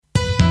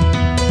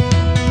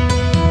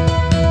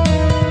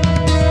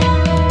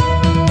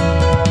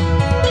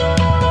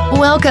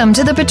Welcome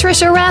to the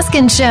Patricia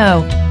Raskin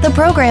Show, the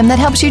program that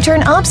helps you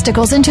turn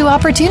obstacles into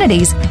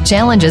opportunities,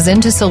 challenges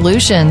into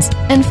solutions,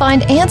 and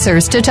find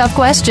answers to tough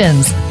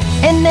questions.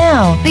 And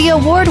now, the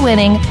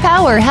award-winning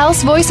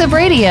powerhouse voice of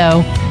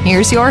radio.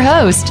 Here's your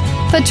host,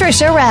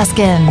 Patricia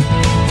Raskin.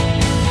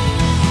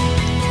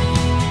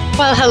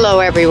 Well, hello,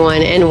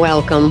 everyone, and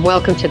welcome.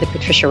 Welcome to the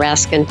Patricia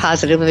Raskin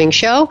Positive Living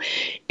Show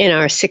in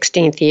our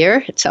 16th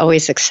year. It's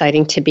always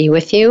exciting to be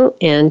with you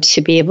and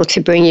to be able to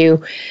bring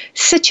you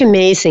such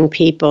amazing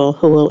people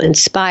who will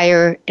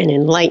inspire and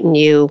enlighten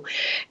you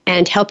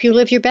and help you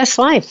live your best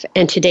life.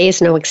 And today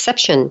is no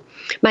exception.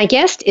 My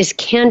guest is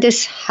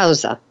Candice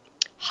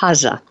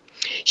Hozza.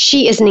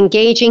 She is an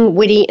engaging,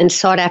 witty, and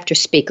sought-after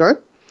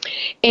speaker.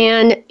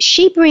 And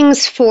she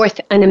brings forth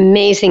an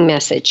amazing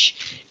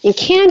message. And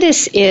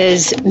Candice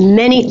is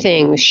many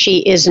things. She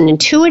is an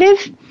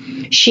intuitive.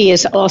 She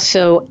is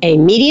also a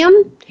medium.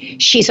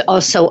 She's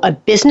also a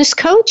business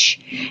coach.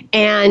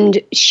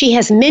 And she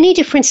has many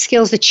different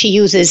skills that she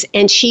uses.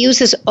 And she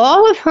uses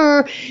all of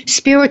her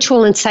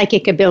spiritual and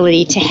psychic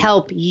ability to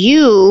help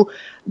you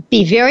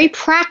be very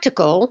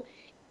practical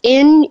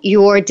in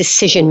your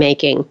decision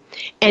making.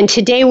 And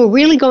today we're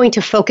really going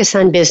to focus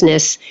on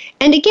business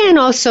and again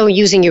also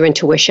using your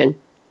intuition.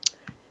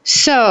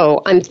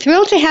 So I'm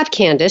thrilled to have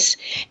Candice,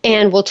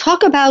 and we'll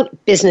talk about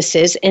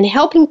businesses and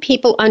helping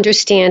people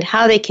understand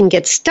how they can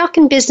get stuck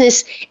in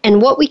business and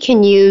what we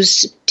can do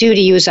to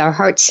use our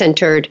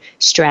heart-centered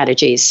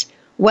strategies.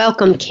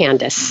 Welcome,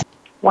 Candice.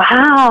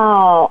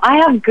 Wow, I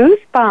have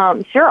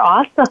goosebumps. You're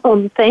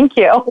awesome. Thank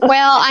you.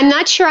 Well, I'm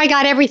not sure I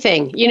got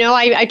everything. You know,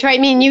 I try. I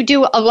mean, you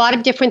do a lot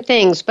of different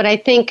things, but I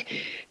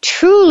think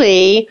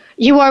truly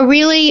you are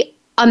really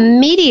a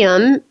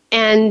medium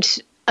and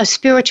a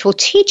spiritual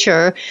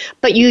teacher,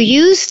 but you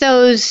use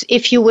those,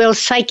 if you will,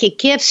 psychic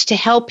gifts to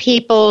help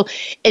people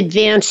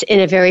advance in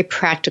a very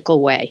practical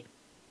way.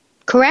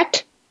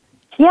 Correct?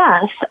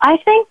 Yes. I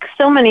think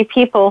so many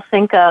people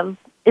think of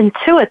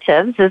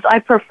intuitives, as I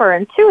prefer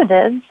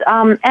intuitives,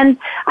 and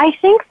I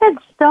think that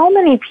so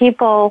many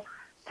people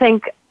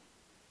think,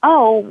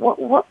 oh,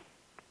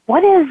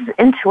 what is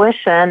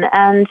intuition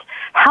and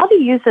how to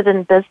use it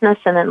in business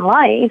and in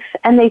life,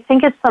 and they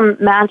think it's some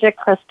magic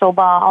crystal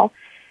ball.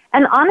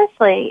 And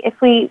honestly, if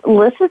we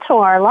listen to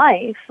our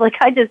life, like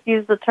I just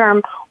used the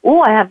term,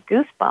 I have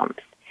goosebumps,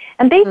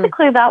 and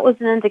basically that was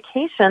an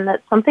indication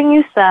that something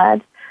you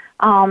said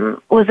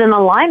was in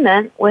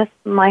alignment with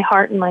my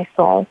heart and my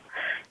soul.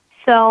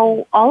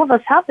 So all of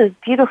us have those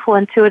beautiful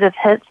intuitive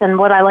hits, and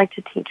what I like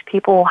to teach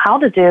people how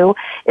to do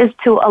is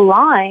to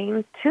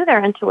align to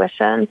their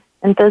intuition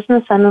in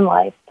business and in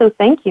life. So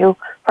thank you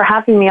for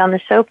having me on the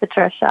show,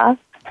 Patricia.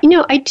 You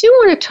know, I do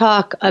want to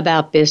talk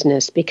about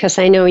business because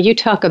I know you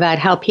talk about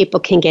how people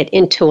can get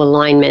into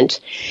alignment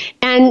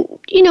and,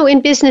 you know,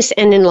 in business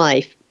and in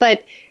life.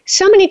 But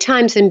so many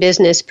times in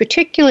business,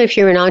 particularly if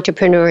you're an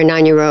entrepreneur and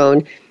on your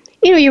own,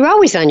 you know, you're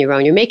always on your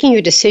own. You're making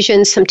your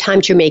decisions.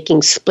 Sometimes you're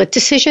making split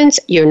decisions.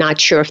 You're not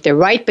sure if they're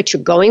right, but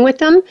you're going with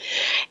them.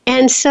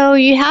 And so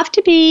you have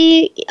to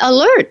be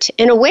alert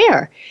and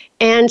aware.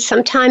 And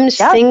sometimes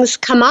things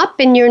come up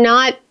and you're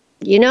not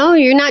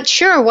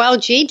sure, well,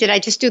 gee, did I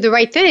just do the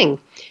right thing?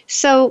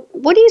 So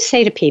what do you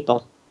say to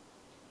people?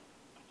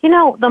 You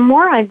know, the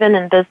more I've been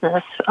in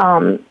business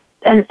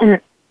and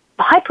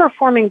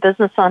high-performing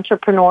business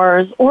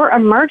entrepreneurs or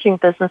emerging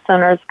business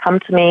owners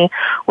come to me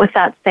with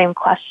that same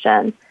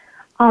question.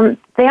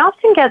 They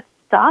often get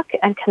stuck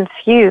and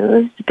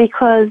confused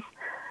because,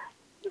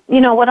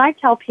 you know, what I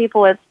tell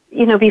people is,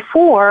 you know,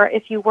 before,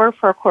 if you work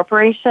for a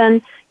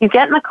corporation, you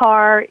get in the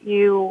car,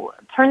 you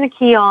turn the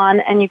key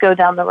on, and you go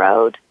down the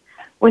road.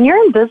 When you're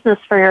in business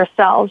for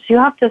yourselves, you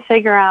have to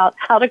figure out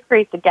how to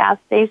create the gas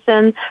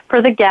station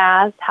for the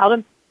gas, how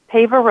to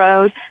pave a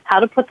road, how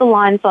to put the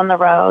lines on the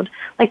road.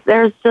 Like,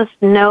 there's just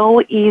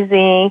no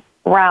easy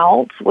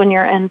route when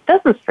you're in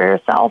business for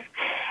yourself.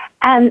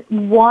 And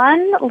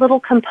one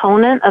little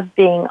component of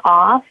being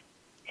off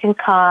can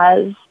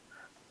cause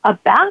a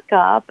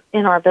backup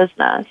in our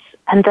business.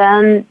 And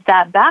then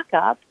that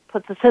backup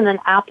puts us in an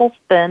apple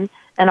spin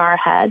in our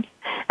head.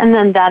 And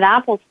then that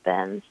apple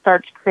spin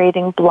starts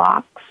creating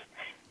blocks.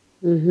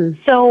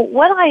 Mm-hmm. So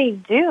what I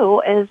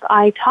do is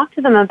I talk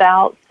to them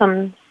about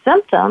some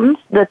symptoms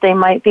that they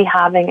might be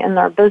having in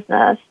their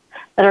business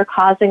that are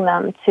causing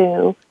them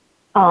to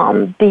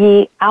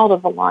be out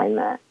of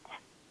alignment.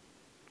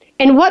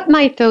 And what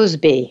might those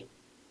be?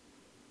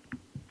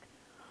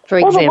 For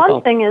example? Well, the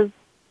one thing is,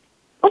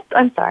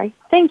 I'm sorry.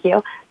 Thank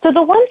you. So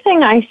the one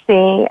thing I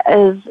see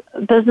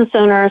is business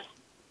owners,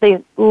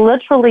 they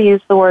literally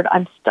use the word,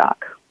 I'm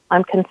stuck,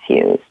 I'm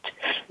confused.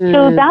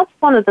 So that's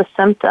one of the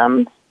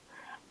symptoms.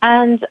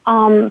 And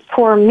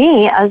for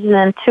me, as an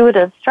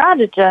intuitive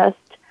strategist,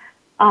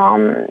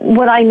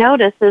 what I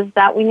notice is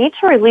that we need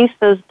to release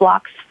those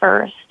blocks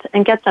first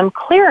and get them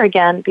clear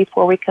again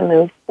before we can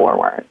move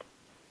forward.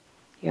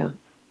 Yeah.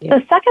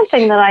 The second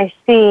thing that I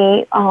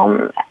see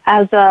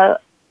as a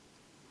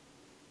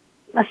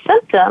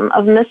symptom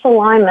of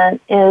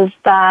misalignment is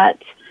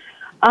that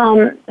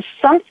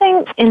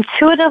Something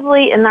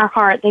intuitively in their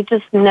heart they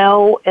just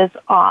know is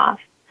off.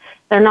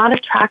 They're not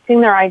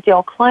attracting their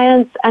ideal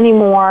clients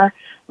anymore.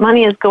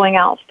 Money is going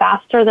out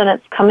faster than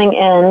it's coming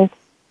in.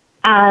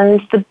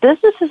 And the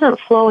business isn't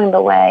flowing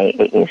the way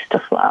it used to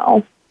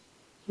flow.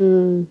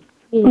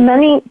 Mm-hmm.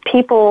 Many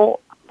people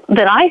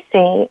that I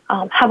see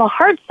have a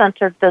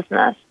heart-centered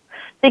business.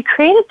 They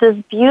created this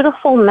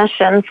beautiful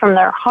mission from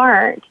their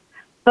heart,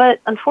 but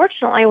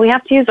unfortunately we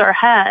have to use our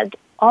head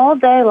all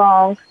day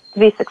long to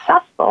be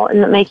successful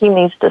in making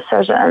these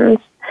decisions.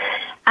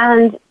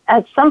 And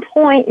at some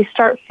point you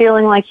start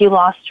feeling like you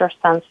lost your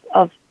sense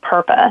of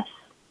purpose,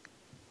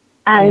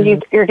 and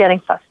you're getting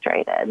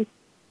frustrated.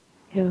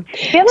 Yeah.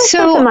 The other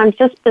system I've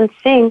just been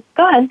seeing,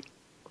 go ahead.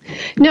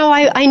 No,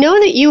 I know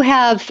that you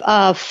have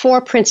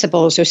 4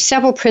 principles or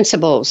several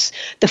principles,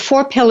 the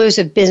 4 pillars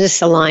of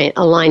business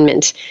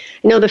alignment.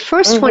 The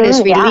first one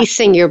is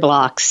releasing your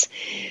blocks.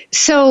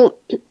 So,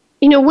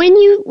 when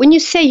you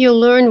say you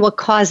learn what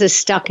causes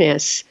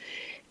stuckness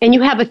and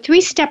you have a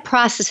 3-step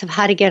process of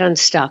how to get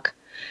unstuck,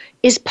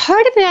 is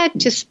part of that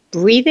just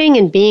breathing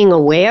and being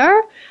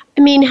aware?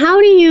 I mean,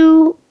 how do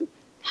you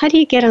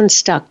get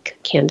unstuck,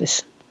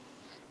 Candice?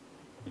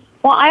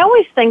 Well, I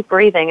always think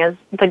breathing is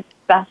the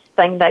best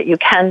thing that you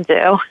can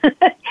do.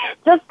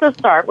 Just to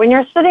start, when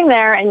you're sitting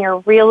there and you're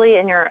really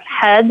in your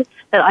head,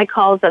 that I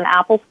call as an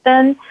apple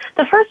spin,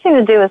 the first thing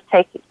to do is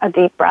take a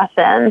deep breath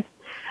in.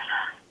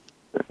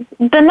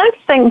 The next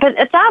thing, but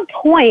at that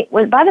point,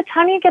 by the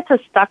time you get to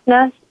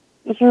stuckness,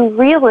 you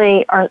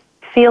really are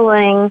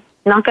feeling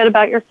not good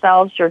about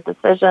yourselves, your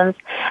decisions,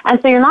 and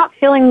so you're not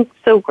feeling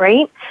so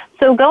great.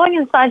 So going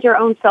inside your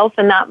own self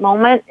in that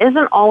moment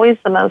isn't always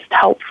the most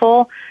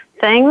helpful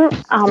thing.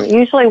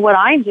 Usually what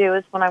I do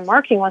is when I'm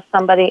working with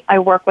somebody, I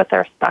work with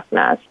their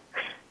stuckness.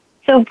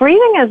 So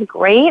breathing is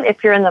great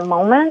if you're in the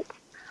moment.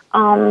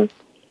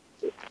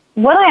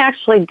 What I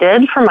actually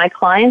did for my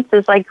clients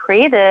is I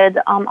created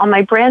on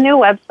my brand new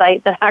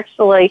website that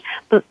actually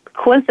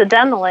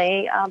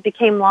coincidentally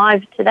became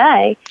live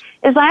today,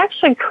 is I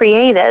actually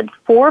created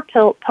 4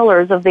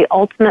 pillars of the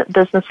ultimate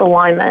business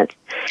alignment.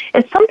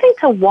 It's something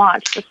to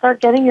watch, to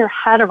start getting your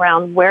head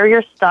around where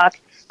you're stuck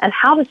and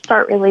how to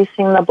start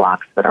releasing the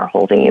blocks that are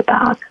holding you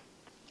back.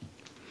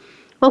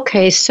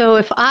 Okay, so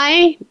if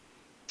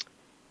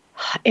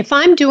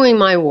I'm doing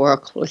my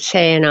work, let's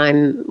say,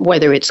 and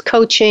whether it's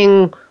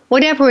coaching,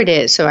 whatever it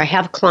is, or I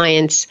have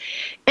clients,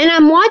 and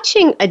I'm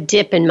watching a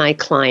dip in my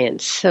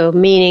clients, so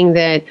meaning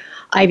that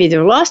I've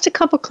either lost a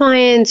couple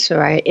clients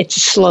or it's a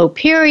slow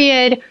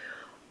period,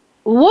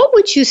 what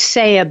would you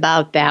say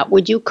about that?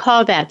 Would you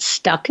call that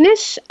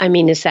stuckness? I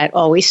mean, is that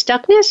always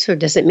stuckness, or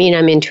does it mean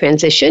I'm in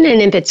transition? And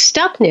if it's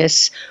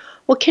stuckness,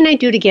 what can I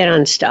do to get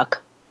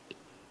unstuck?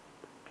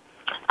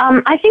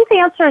 I think the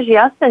answer is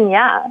yes and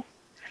yes.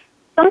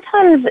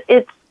 Sometimes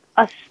it's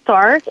a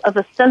start of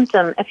a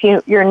symptom if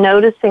you're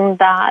noticing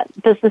that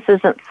business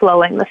isn't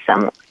flowing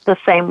the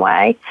same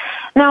way.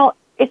 Now,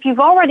 if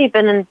you've already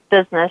been in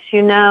business,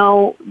 you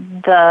know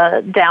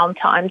the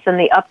downtimes and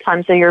the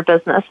uptimes of your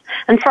business.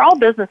 And for all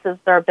businesses,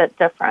 they're a bit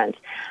different.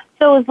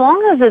 So as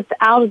long as it's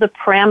out of the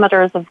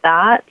parameters of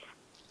that,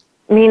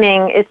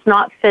 meaning it's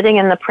not fitting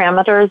in the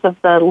parameters of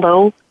the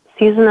low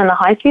season and the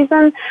high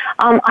season,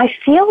 I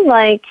feel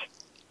like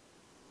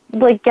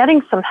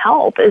getting some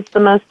help is the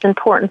most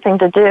important thing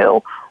to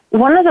do.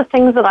 One of the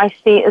things that I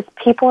see is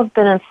people have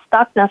been in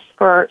stuckness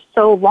for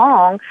so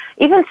long,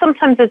 even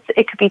sometimes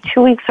it could be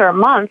 2 weeks or a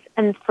month,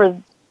 and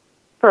for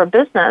a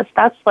business,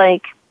 that's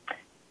like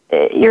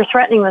you're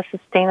threatening the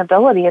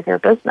sustainability of your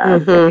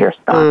business if you're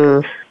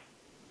stuck.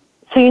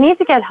 So you need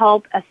to get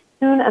help as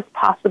soon as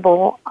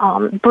possible.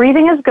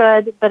 Breathing is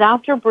good, but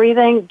after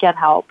breathing, get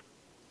help.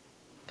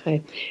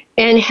 Okay.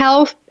 And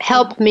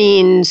help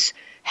means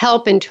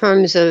help in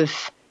terms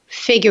of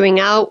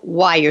figuring out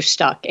why you're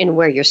stuck and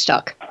where you're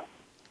stuck.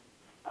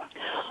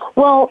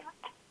 Well,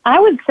 I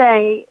would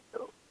say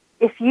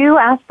if you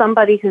ask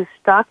somebody who's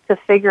stuck to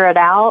figure it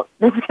out,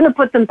 it's going to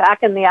put them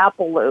back in the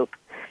apple loop.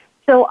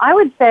 So I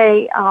would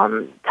say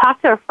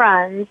talk to a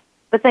friend,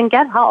 but then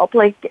get help.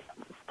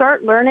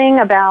 Start learning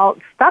about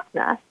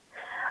stuckness.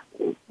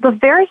 The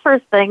very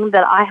first thing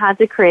that I had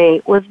to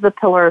create was the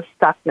pillar of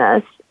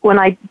stuckness when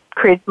I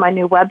created my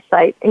new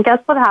website. And guess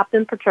what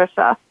happened,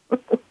 Patricia?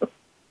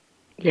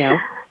 Yeah.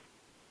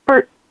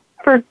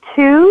 For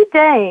 2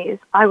 days,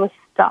 I was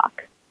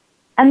stuck.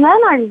 And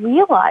then I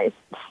realized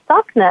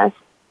stuckness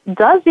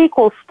does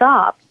equal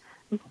stop,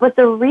 but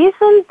the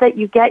reason that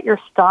you get your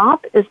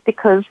stop is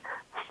because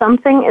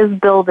something is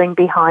building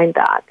behind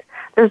that.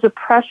 There's a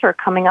pressure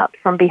coming up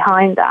from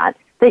behind that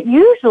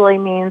usually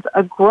means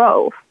a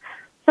growth.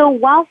 So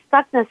while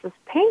stuckness is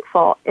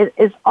painful, it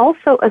is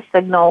also a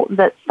signal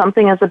that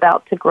something is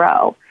about to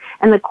grow.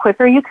 And the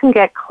quicker you can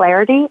get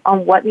clarity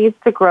on what needs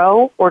to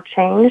grow or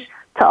change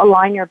to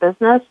align your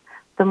business,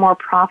 the more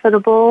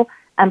profitable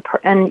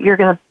and you're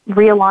going to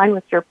realign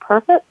with your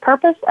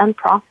purpose and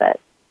profit.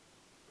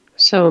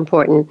 So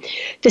important.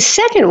 The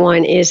second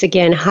one is,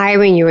 again,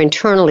 hiring your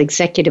internal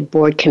executive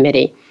board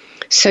committee.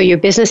 So your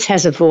business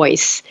has a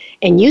voice.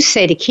 And you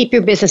say to keep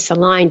your business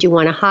aligned, you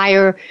want to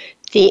hire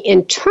the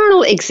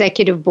internal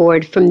executive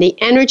board from the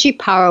energy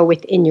power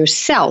within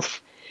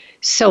yourself.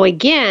 So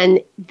again,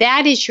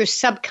 that is your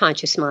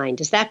subconscious mind.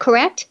 Is that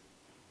correct?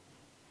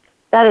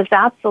 That is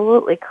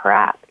absolutely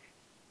correct.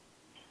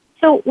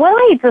 So what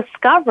I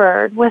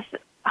discovered with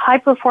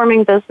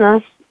high-performing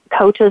business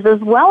coaches as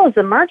well as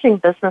emerging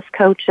business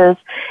coaches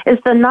is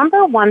the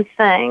number one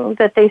thing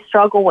that they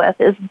struggle with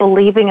is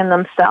believing in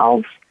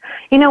themselves.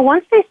 You know,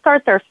 once they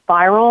start their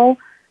spiral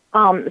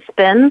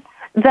spin,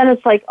 then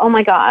it's like, oh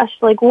my gosh,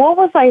 like what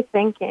was I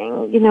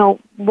thinking? You know,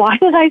 why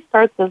did I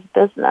start this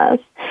business?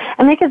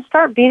 And they can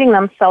start beating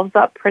themselves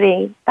up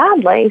pretty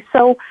badly.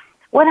 So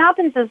what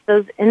happens is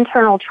those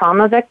internal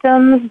trauma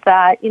victims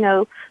that, you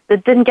know,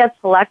 that didn't get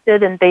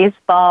selected in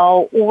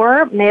baseball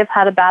or may have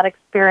had a bad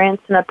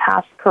experience in a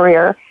past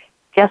career,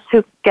 guess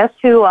who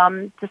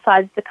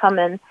decides to come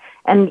in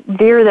and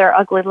rear their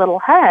ugly little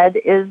head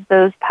is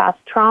those past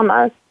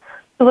traumas.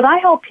 So what I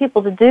help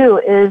people to do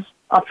is,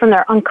 from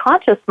their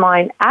unconscious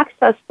mind,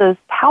 access those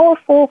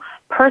powerful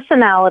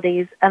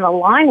personalities and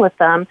align with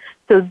them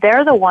so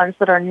they're the ones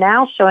that are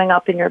now showing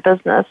up in your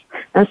business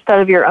instead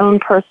of your own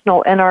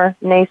personal inner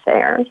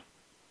naysayers.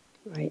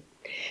 Right.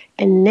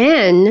 And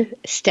then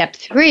step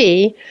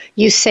 3,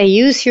 you say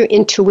use your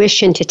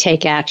intuition to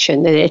take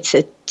action, that it's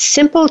a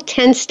simple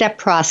 10-step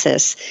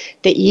process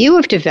that you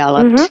have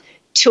developed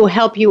to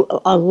help you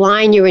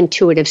align your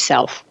intuitive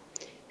self.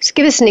 So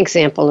give us an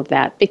example of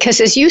that, because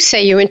as you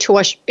say, your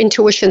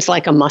intuition's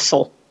like a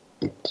muscle,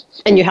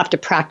 and you have to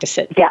practice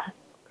it. Yeah.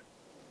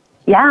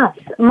 Yes.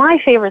 My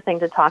favorite thing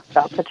to talk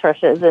about,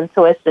 Patricia, is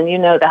intuition. You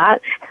know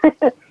that.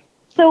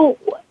 So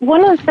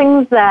one of the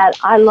things that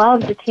I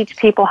love to teach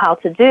people how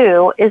to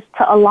do is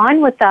to align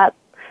with that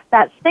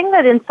thing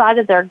that inside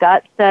of their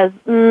gut says,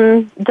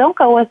 don't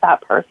go with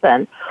that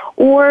person.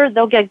 Or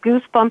they'll get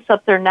goosebumps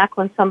up their neck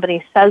when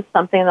somebody says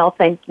something and they'll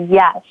think,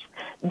 yes,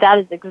 that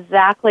is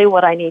exactly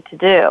what I need to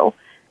do.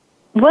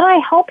 What I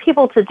help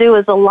people to do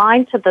is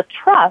align to the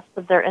trust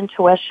of their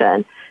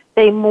intuition.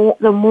 The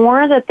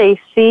more that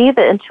they see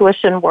the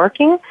intuition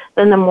working,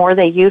 then the more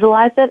they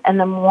utilize it and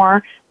the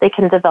more they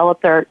can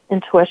develop their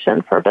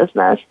intuition for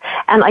business.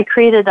 And I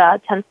created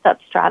a 10-step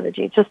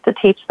strategy just to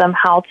teach them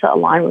how to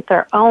align with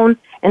their own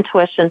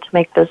intuition to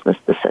make business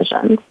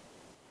decisions.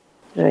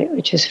 Right,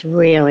 which is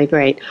really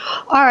great.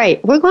 All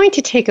right, we're going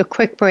to take a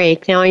quick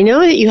break. Now, I know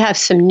that you have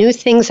some new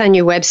things on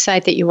your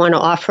website that you want to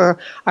offer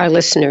our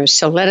listeners,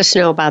 so let us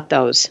know about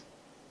those.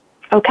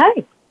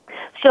 Okay.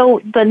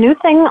 So the new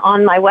thing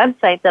on my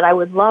website that I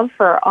would love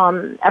for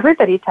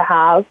everybody to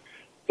have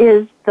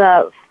is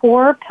the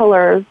 4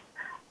 pillars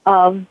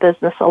of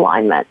business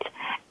alignment.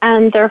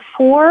 And there are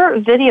 4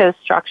 video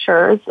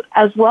structures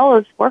as well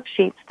as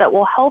worksheets that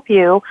will help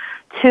you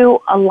to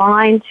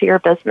align to your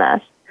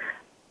business.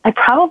 I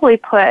probably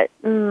put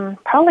 2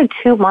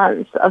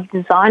 months of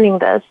designing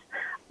this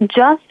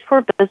just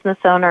for business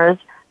owners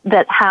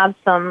that have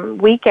some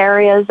weak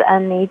areas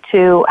and need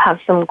to have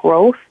some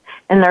growth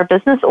in their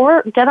business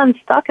or get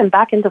unstuck and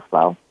back into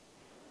flow.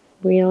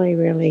 Really,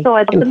 really so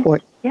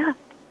important.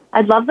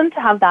 I'd love them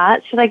to have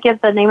that. Should I give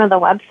the name of the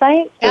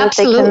website so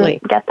Absolutely. that they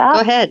can get that?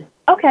 Go ahead.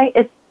 Okay,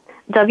 it's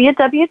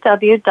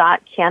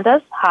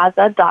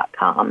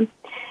www.CandiceHozza.com.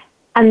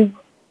 And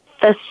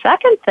the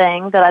second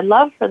thing that I'd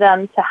love for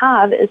them to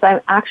have is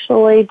I'm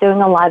actually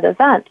doing a live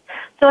event.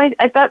 So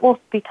I bet we'll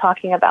be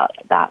talking about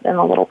that in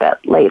a little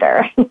bit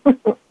later.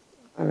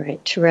 All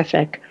right,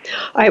 terrific.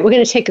 All right, we're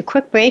going to take a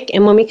quick break,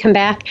 and when we come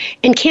back,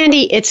 and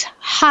Candy, it's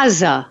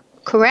Hozza,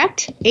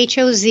 correct?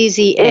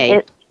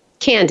 Hozza.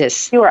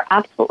 Candice. You are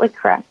absolutely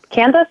correct.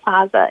 Candice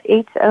Hozza,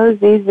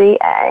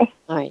 Hozza.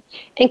 All right,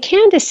 and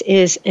Candice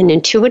is an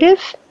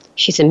intuitive.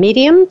 She's a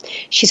medium.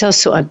 She's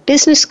also a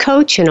business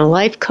coach and a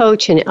life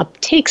coach, and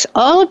takes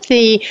all of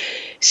the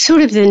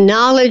sort of the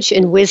knowledge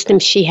and wisdom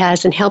she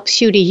has and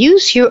helps you to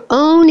use your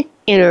own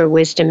inner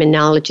wisdom and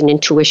knowledge and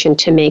intuition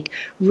to make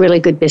really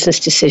good business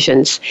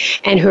decisions.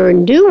 And her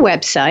new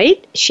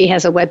website, she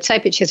has a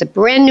website, but she has a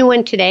brand new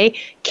one today,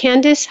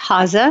 Candice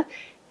Hozza,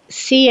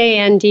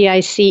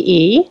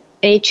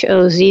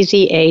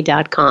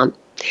 CandiceHozza.com.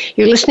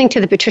 You're listening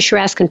to the Patricia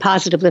Raskin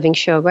Positive Living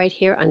Show right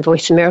here on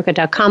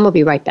VoiceAmerica.com. We'll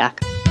be right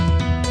back.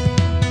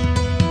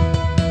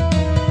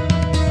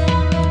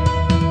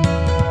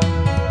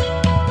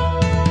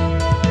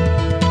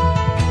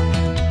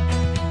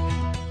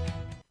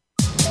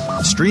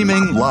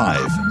 Streaming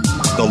live,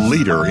 the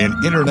leader in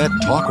Internet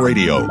talk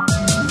radio,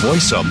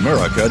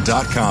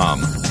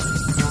 VoiceAmerica.com.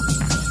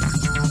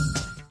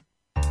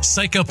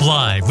 Psych Up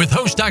Live with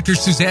host Dr.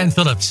 Suzanne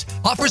Phillips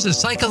offers a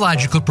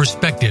psychological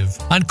perspective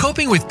on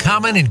coping with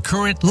common and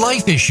current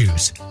life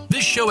issues.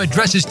 This show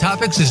addresses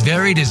topics as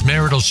varied as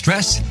marital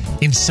stress,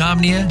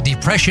 insomnia,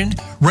 depression,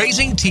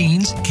 raising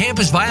teens,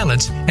 campus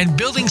violence, and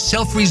building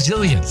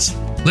self-resilience.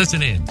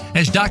 Listen in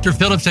as Dr.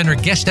 Phillips and her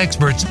guest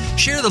experts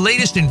share the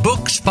latest in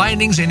books,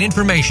 findings, and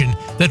information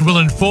that will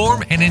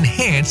inform and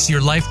enhance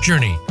your life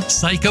journey.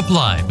 Psych Up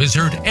Live is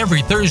heard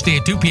every Thursday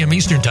at 2 p.m.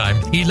 Eastern Time,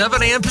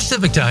 11 a.m.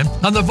 Pacific Time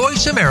on the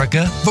Voice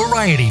America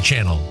Variety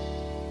Channel.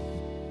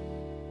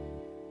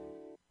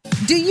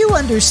 Do you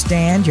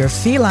understand your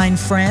feline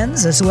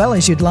friends as well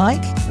as you'd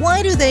like?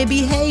 Why do they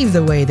behave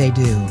the way they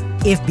do?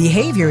 If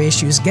behavior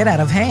issues get out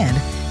of hand,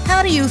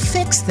 how do you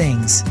fix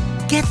things?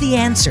 Get the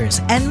answers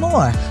and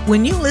more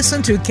when you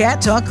listen to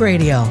Cat Talk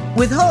Radio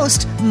with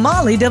host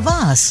Molly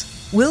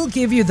DeVos. We'll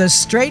give you the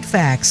straight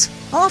facts,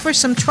 offer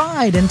some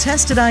tried and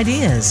tested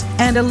ideas,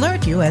 and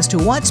alert you as to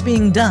what's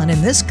being done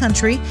in this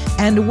country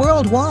and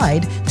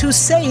worldwide to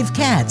save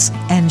cats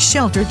and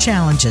shelter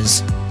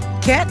challenges.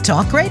 Cat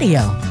Talk Radio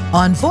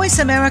on Voice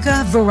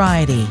America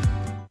Variety.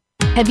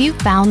 Have you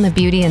found the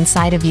beauty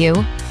inside of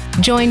you?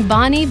 Join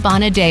Bonnie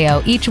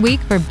Bonadeo each week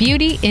for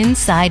Beauty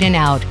Inside and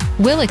Out.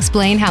 We'll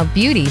explain how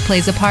beauty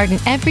plays a part in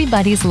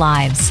everybody's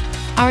lives.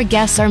 Our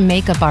guests are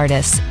makeup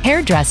artists,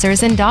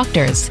 hairdressers, and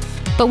doctors.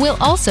 But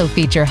we'll also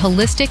feature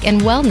holistic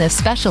and wellness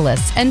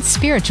specialists and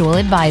spiritual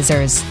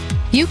advisors.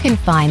 You can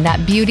find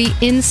that beauty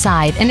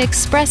inside and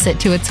express it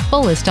to its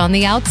fullest on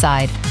the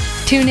outside.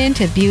 Tune in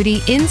to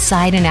Beauty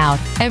Inside and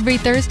Out every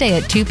Thursday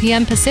at 2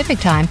 p.m. Pacific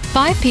Time,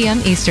 5 p.m.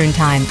 Eastern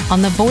Time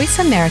on the Voice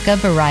America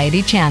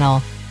Variety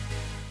Channel.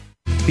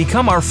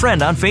 Become our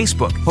friend on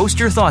Facebook. Post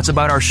your thoughts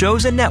about our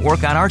shows and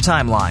network on our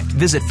timeline.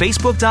 Visit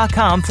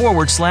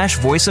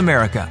facebook.com/Voice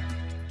America.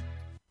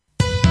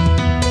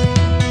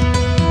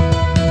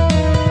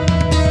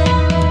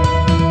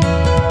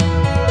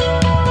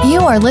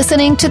 You are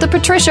listening to The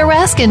Patricia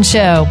Raskin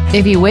Show.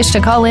 If you wish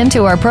to call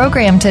into our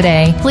program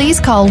today,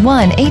 please call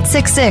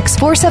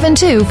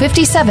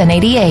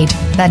 1-866-472-5788.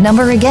 That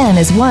number again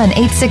is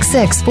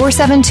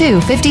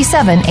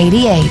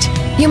 1-866-472-5788.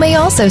 You may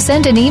also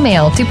send an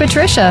email to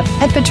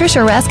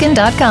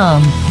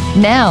patricia@patriciaraskin.com.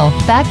 Now,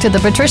 back to The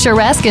Patricia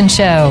Raskin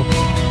Show.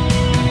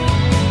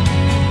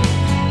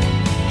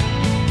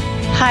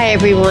 Hi,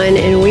 everyone,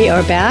 and we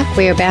are back.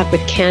 We are back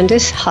with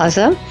Candice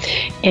Hozza,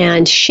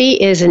 and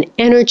she is an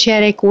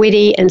energetic,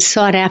 witty, and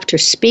sought-after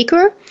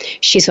speaker.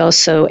 She's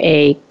also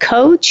a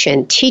coach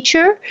and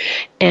teacher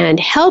and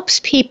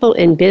helps people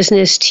in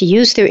business to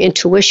use their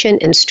intuition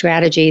and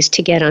strategies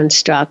to get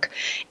unstuck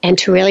and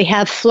to really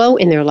have flow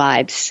in their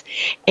lives.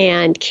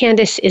 And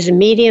Candice is a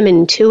medium and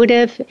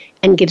intuitive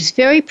and gives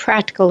very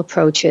practical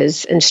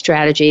approaches and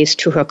strategies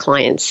to her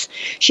clients.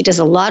 She does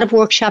a lot of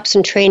workshops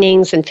and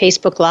trainings and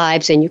Facebook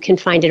Lives, and you can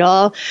find it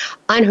all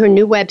on her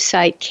new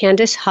website,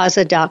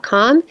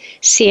 CandiceHozza.com,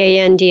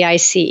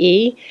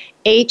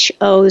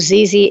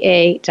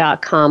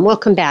 CandiceHozza.com.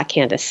 Welcome back,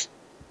 Candice.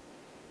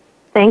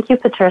 Thank you,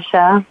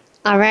 Patricia.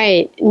 All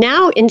right.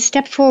 Now, in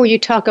step 4, you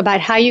talk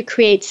about how you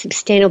create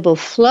sustainable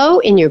flow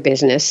in your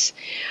business.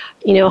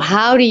 You know,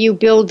 how do you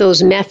build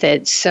those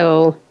methods?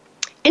 So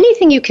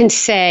anything you can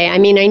say. I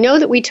mean, I know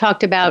that we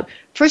talked about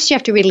first you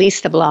have to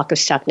release the block of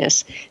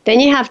stuckness. Then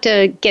you have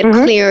to get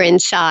clear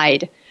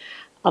inside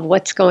of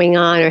what's going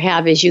on or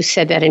have, as you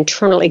said, that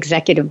internal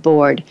executive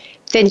board.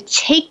 Then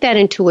take that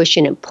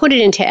intuition and put it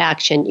into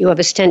action. You have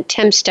a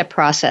 10-step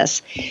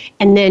process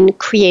and then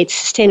create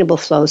sustainable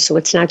flow so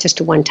it's not just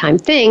a one-time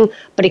thing,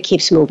 but it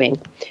keeps moving.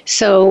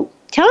 So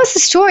tell us a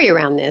story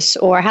around this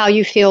or how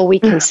you feel we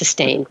can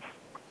sustain.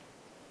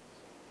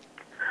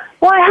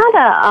 Well, I had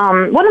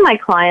one of my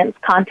clients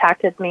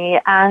contacted me,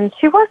 and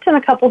she worked in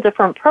a couple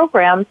different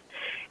programs,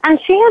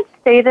 and she had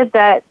stated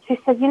that, she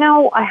said, you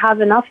know, I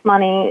have enough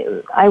money,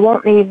 I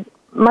won't need,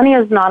 money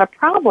is not a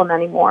problem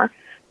anymore.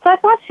 So I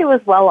thought she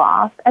was well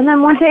off, and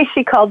then one day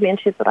she called me and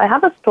she said, I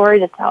have a story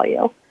to tell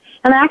you.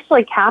 And I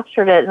actually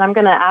captured it, and I'm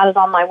going to add it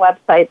on my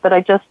website, but I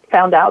just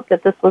found out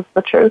that this was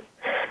the truth.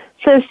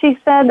 So she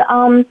said,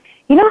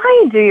 you know how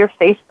you do your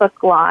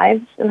Facebook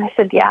Lives? And I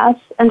said, yes.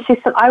 And she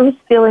said, I was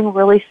feeling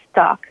really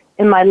stuck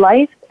in my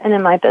life and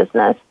in my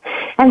business.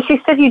 And she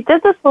said, you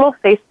did this little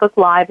Facebook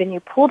Live and you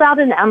pulled out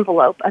an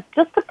envelope,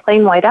 just a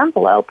plain white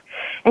envelope,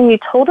 and you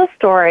told a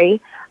story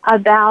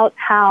about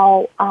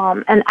how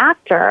an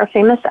actor, a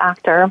famous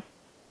actor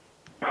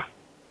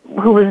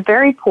who was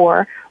very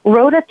poor,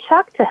 wrote a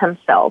check to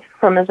himself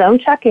from his own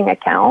checking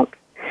account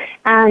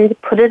and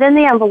put it in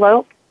the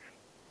envelope,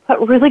 put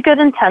really good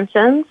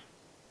intentions,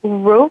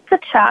 wrote the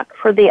check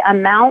for the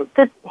amount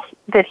that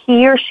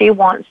he or she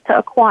wants to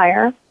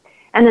acquire.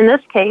 And in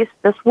this case,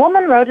 this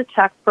woman wrote a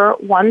check for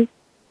 $1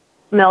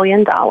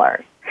 million.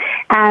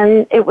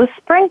 And it was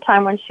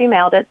springtime when she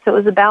mailed it, so it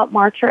was about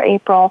March or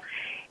April.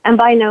 And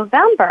by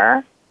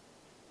November,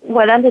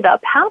 what ended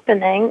up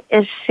happening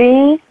is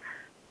she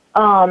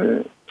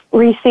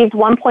received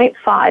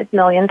 $1.5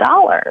 million.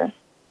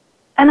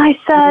 And I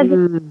said,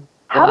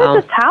 how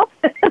did this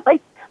happen?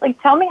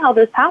 like, tell me how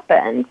this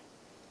happened.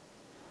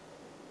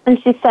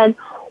 And she said,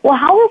 well,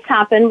 how this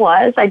happened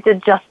was I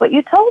did just what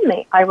you told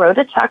me. I wrote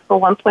a check for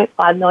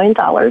 $1.5 million.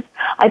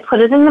 I put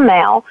it in the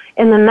mail.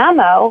 In the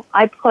memo,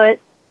 I put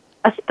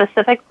a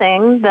specific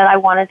thing that I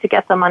wanted to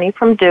get the money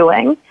from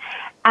doing,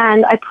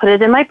 and I put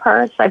it in my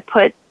purse. I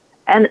put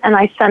And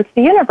I sensed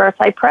the universe.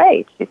 I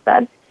prayed, she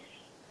said.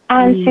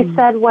 And she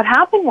said what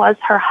happened was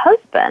her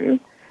husband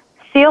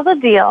sealed a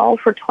deal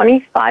for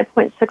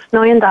 $25.6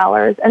 million,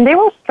 and they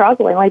were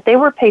struggling. Like, they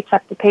were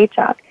paycheck to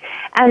paycheck.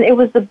 And it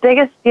was the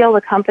biggest deal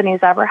the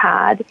company's ever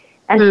had.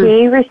 And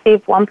he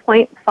received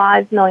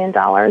 $1.5 million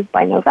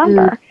by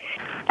November.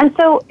 And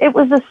so it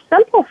was a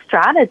simple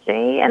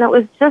strategy, and it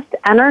was just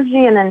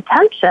energy and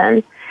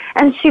intention.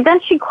 And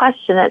she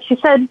questioned it. She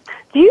said,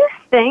 do you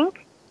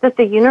think that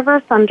the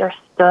universe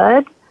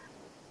understood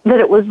that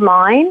it was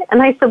mine?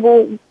 And I said,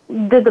 well,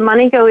 did the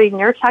money go in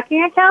your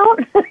checking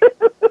account?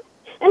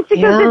 And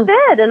she goes, it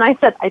did. And I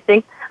said, I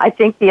think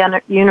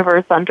the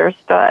universe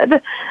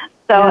understood.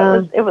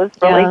 So it was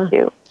really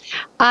cute.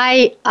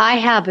 I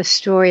have a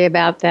story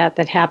about that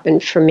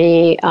happened for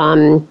me.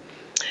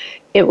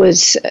 It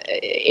was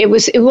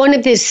one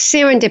of these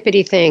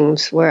serendipity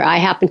things where I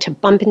happened to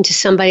bump into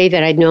somebody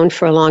that I'd known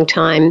for a long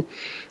time.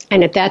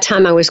 And at that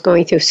time, I was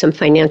going through some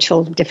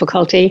financial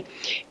difficulty.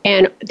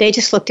 And they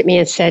just looked at me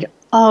and said,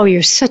 oh,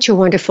 you're such a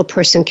wonderful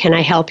person. Can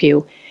I help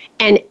you?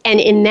 And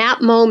in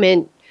that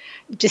moment,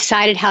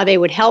 decided how they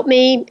would help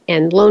me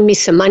and loan me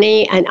some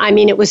money. And I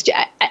mean,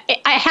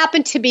 I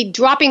happened to be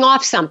dropping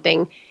off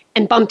something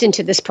and bumped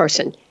into this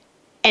person.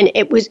 And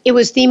it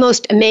was the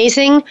most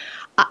amazing.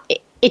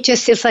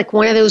 It's like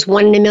one of those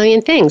one in a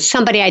million things.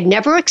 Somebody I'd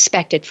never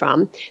expected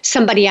from,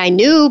 somebody I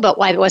knew but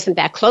I wasn't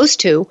that close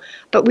to,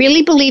 but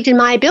really believed in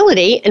my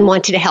ability and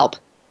wanted to help.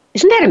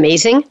 Isn't that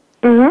amazing?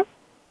 Mm-hmm.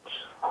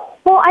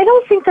 Well, I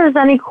don't think there's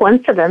any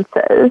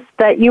coincidences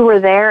that you were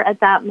there at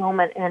that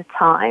moment in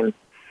time.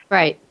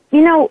 Right.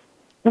 You know,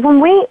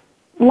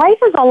 life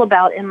is all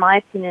about, in my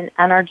opinion,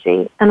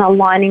 energy and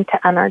aligning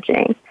to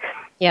energy.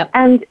 Yep.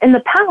 And in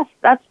the past,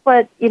 that's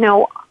what,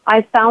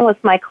 I found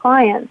with my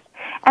clients.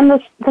 And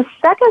the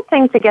second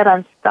thing to get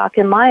unstuck,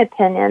 in my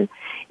opinion,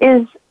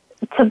 is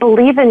to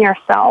believe in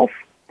yourself.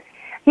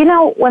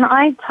 When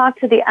I talk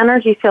to the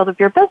energy field of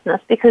your business,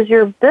 because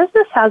your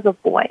business has a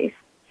voice,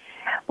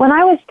 when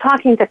I was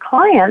talking to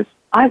clients,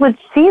 I would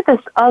see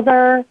this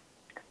other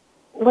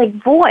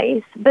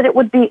voice, but it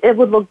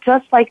would look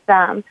just like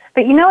them.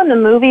 But in the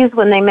movies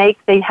when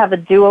they have a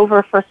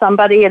do-over for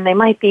somebody and they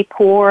might be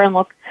poor and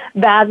look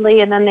badly,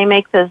 and then they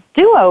make this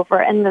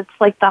do-over, and it's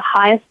like the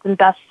highest and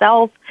best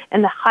self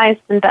and the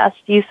highest and best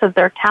use of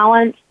their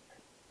talent.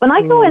 When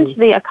I go into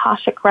the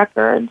Akashic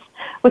Records,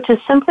 which is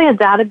simply a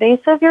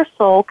database of your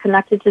soul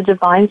connected to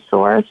divine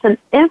source, an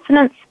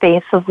infinite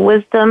space of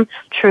wisdom,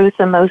 truth,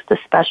 and most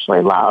especially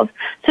love.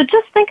 So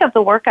just think of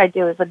the work I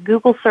do as a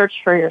Google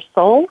search for your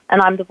soul,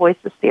 and I'm the voice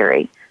of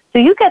Siri. So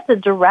you get to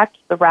direct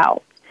the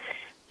route.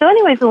 So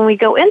anyways, when we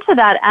go into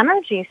that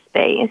energy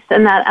space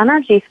and that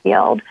energy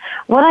field,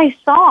 what I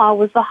saw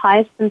was the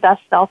highest and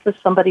best self of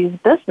somebody's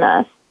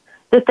business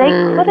that they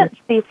couldn't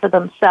see for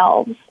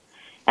themselves.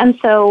 And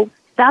so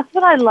that's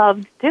what I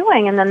loved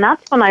doing. And then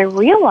that's when I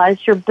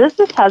realized your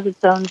business has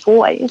its own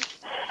voice.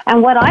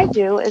 And what I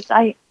do is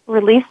I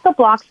release the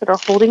blocks that are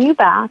holding you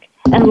back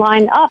and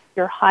line up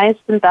your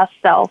highest and best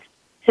self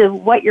to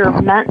what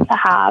you're meant to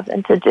have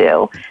and to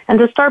do, and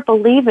to start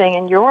believing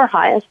in your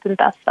highest and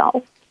best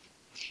self.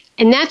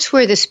 And that's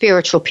where the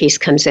spiritual piece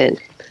comes in,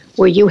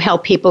 where you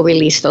help people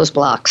release those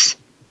blocks.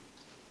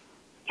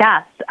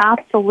 Yes,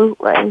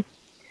 absolutely.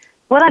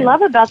 What I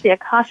love about the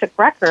Akashic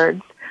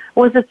Records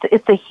was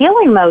it's a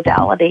healing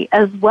modality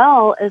as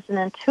well as an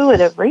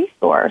intuitive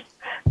resource.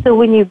 So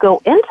when you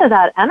go into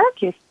that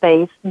energy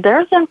space,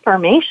 there's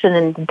information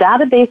in the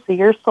database of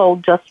your soul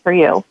just for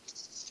you.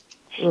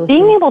 Mm-hmm.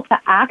 Being able to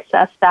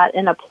access that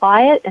and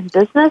apply it in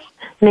business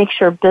makes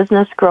your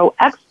business grow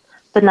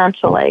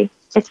exponentially.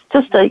 It's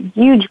just a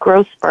huge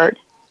growth spurt.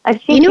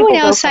 I've seen what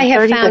else I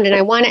have found, and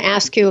I want to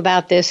ask you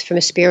about this from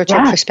a spiritual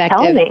perspective,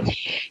 tell me.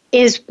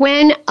 Is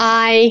when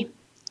I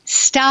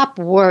stop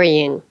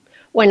worrying.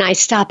 When I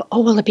stop,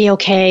 will it be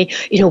okay?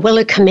 Will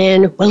it come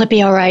in? Will it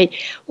be all right?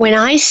 When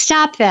I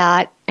stop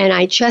that and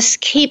I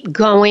just keep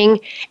going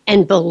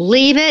and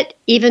believe it,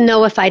 even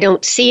though if I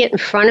don't see it in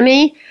front of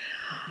me,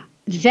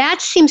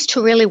 that seems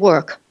to really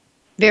work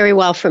very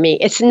well for me.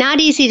 It's not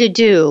easy to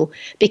do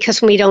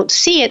because when we don't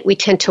see it, we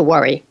tend to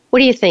worry. What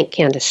do you think,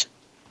 Candice?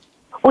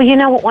 Well,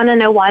 want to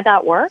know why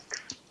that works?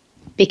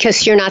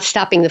 Because you're not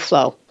stopping the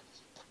flow.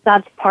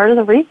 That's part of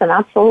the reason,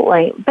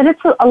 absolutely. But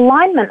it's an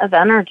alignment of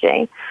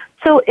energy.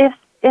 So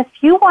if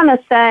you want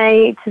to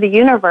say to the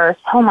universe,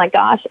 oh my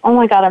God,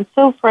 I'm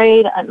so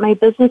afraid my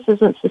business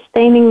isn't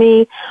sustaining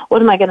me.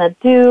 What am I going to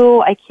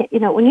do? I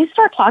can't, when you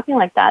start talking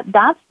like that,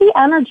 that's the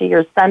energy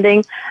you're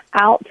sending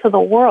out to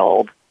the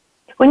world.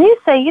 When you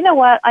say, you know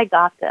what, I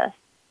got this.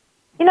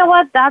 You know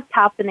what, that's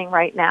happening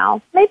right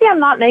now. Maybe I'm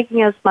not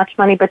making as much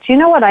money, but you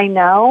know what, I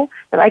know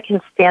that I can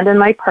stand in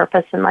my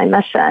purpose and my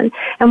mission.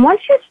 And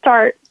once you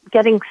start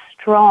getting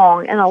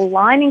strong and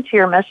aligning to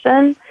your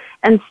mission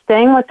and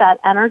staying with that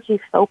energy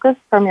focus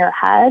from your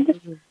head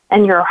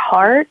and your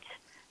heart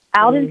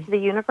out into the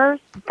universe,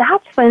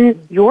 that's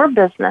when your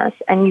business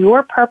and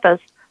your purpose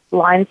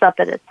lines up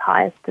at its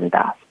highest and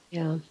best.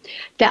 Yeah,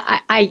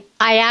 I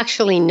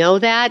actually know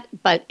that,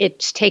 but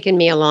it's taken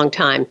me a long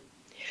time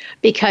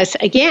Because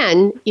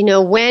again,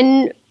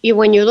 when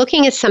you're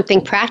looking at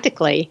something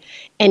practically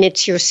and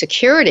it's your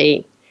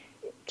security,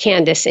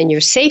 Candice, and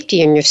your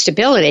safety and your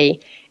stability,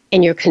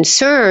 and you're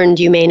concerned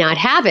you may not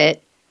have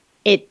it,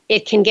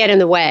 it can get in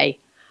the way.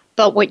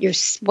 But what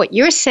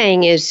you're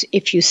saying is,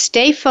 if you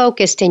stay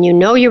focused and you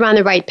know you're on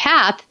the right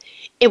path,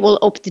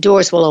 the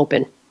doors will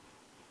open.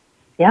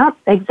 Yeah,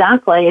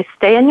 exactly.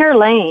 Stay in your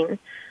lane.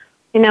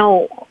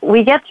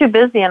 We get too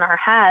busy in our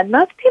head.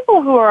 Most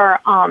people who are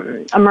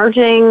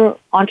emerging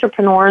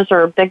entrepreneurs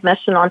or big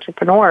mission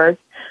entrepreneurs,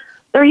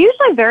 they're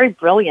usually very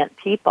brilliant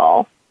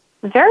people.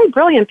 Very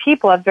brilliant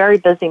people have very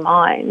busy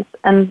minds,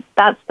 and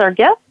that's their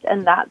gift,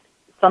 and that's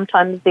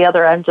sometimes the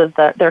other end of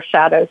their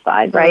shadow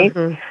side, right?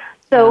 Mm-hmm.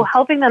 So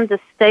helping them to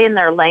stay in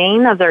their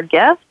lane of their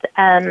gift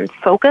and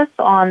focus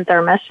on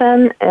their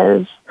mission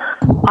is,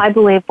 I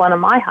believe, one of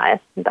my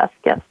highest and best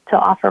gifts to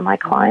offer my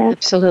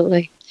clients.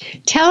 Absolutely.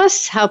 Tell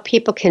us how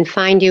people can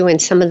find you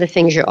and some of the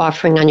things you're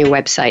offering on your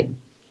website.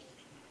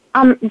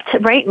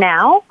 Right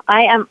now,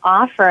 I am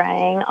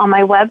offering on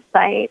my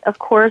website, of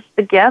course,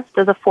 the gift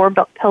of the 4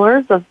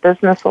 pillars of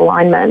business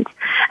alignment.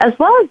 As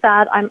well as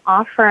that, I'm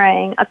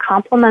offering a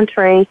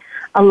complimentary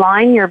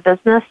Align Your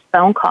Business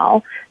phone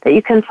call that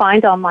you can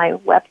find on my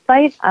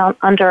website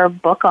under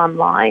Book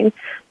Online.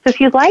 So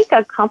if you'd like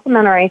a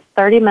complimentary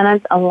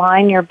 30-minute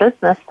Align Your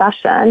Business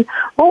session,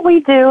 what we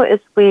do is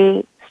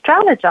we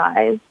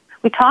strategize.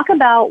 We talk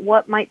about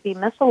what might be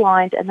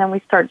misaligned, and then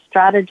we start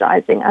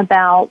strategizing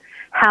about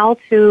how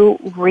to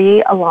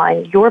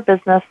realign your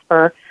business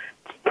for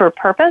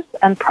purpose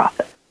and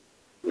profit.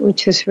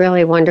 Which is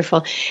really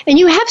wonderful. And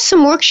you have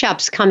some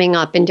workshops coming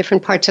up in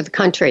different parts of the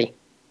country.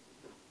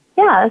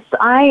 Yes,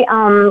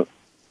 the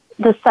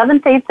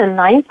 7th, 8th, and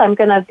 9th, I'm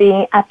going to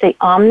be at the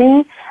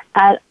Omni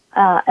at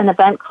an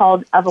event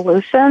called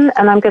Evolution,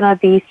 and I'm going to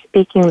be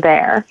speaking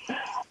there.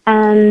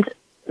 And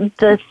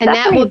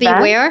that will be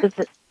where?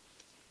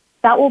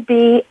 That will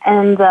be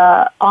in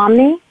the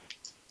Omni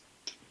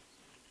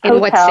in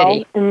what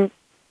city?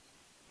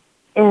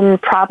 In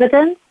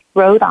Providence,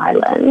 Rhode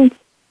Island.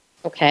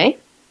 Okay.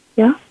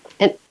 Yeah.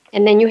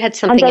 And then you had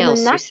something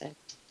else, you said.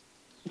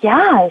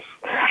 Yes.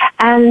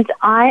 And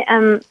I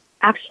am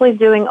actually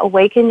doing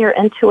Awaken Your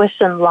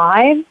Intuition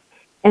Live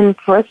in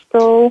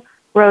Bristol,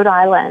 Rhode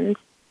Island.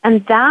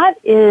 And that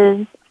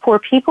is for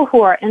people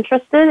who are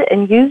interested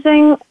in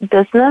using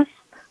business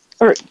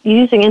or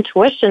using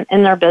intuition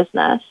in their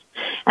business.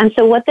 And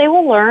so what they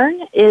will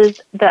learn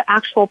is the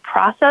actual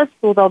process.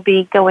 So they'll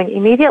be going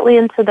immediately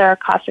into their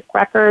Akashic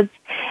records,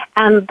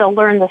 and they'll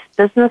learn this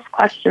business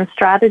question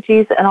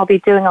strategies, and I'll be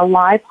doing a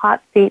live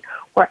hot seat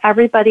where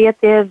everybody at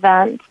the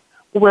event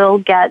will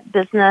get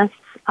business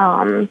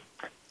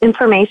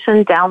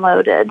information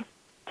downloaded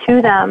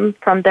to them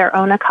from their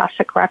own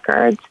Akashic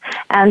records.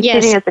 And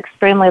seating is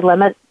extremely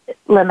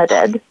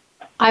limited.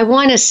 I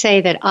want to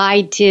say that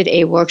I did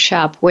a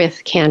workshop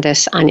with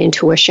Candice on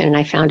intuition, and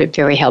I found it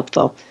very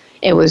helpful.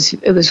 It was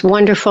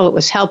wonderful. It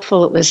was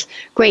helpful. It was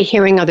great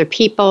hearing other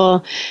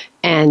people,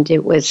 and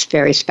it was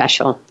very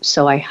special.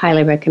 So I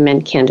highly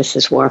recommend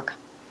Candice's work.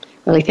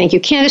 Really, thank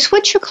you. Candice,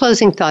 what's your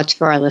closing thoughts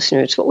for our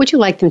listeners? What would you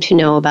like them to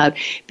know about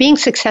being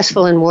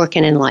successful in work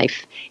and in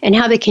life, and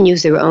how they can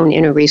use their own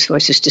inner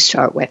resources to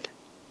start with?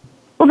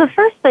 Well, the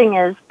first thing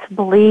is to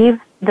believe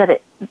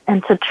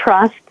and to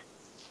trust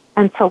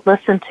and to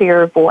listen to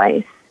your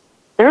voice.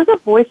 There's a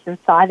voice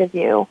inside of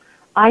you.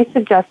 I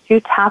suggest you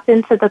tap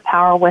into the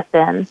power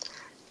within.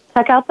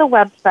 Check out the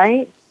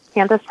website,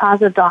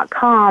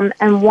 CandiceHozza.com,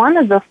 and one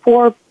of the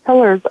 4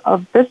 pillars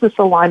of business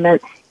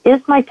alignment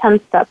is my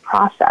 10-step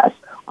process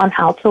on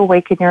how to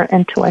awaken your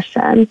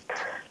intuition.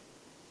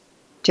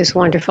 Just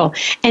wonderful.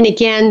 And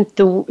again,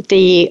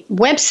 the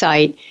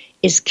website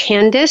is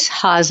Candice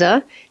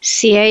Hozza,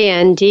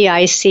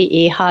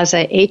 CANDICE,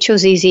 Hozza,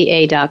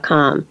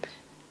 HOZZA.com.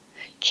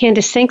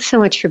 Candice, thanks so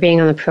much for being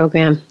on the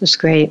program. It was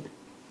great.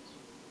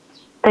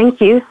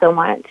 Thank you so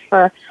much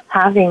for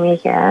having me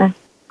here.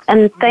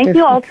 And thank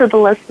you all to the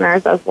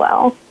listeners as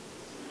well.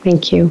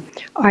 Thank you.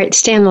 All right,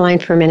 stay on the line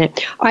for a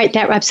minute. All right,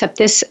 that wraps up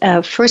this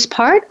first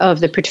part of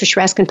the Patricia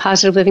Raskin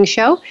Positive Living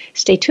Show.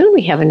 Stay tuned.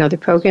 We have another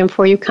program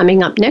for you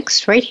coming up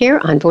next right here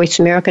on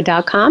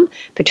VoiceAmerica.com.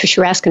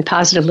 Patricia Raskin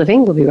Positive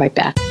Living. We'll be right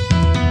back.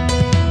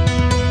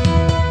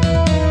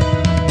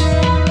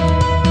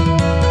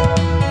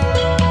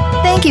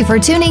 Thank you for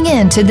tuning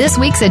in to this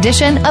week's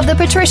edition of The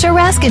Patricia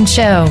Raskin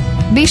Show.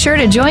 Be sure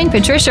to join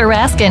Patricia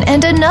Raskin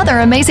and another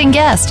amazing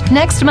guest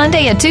next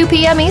Monday at 2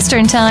 p.m.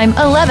 Eastern Time,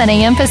 11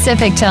 a.m.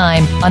 Pacific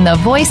Time on the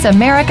Voice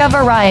America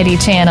Variety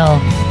Channel.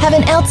 Have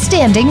an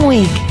outstanding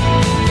week.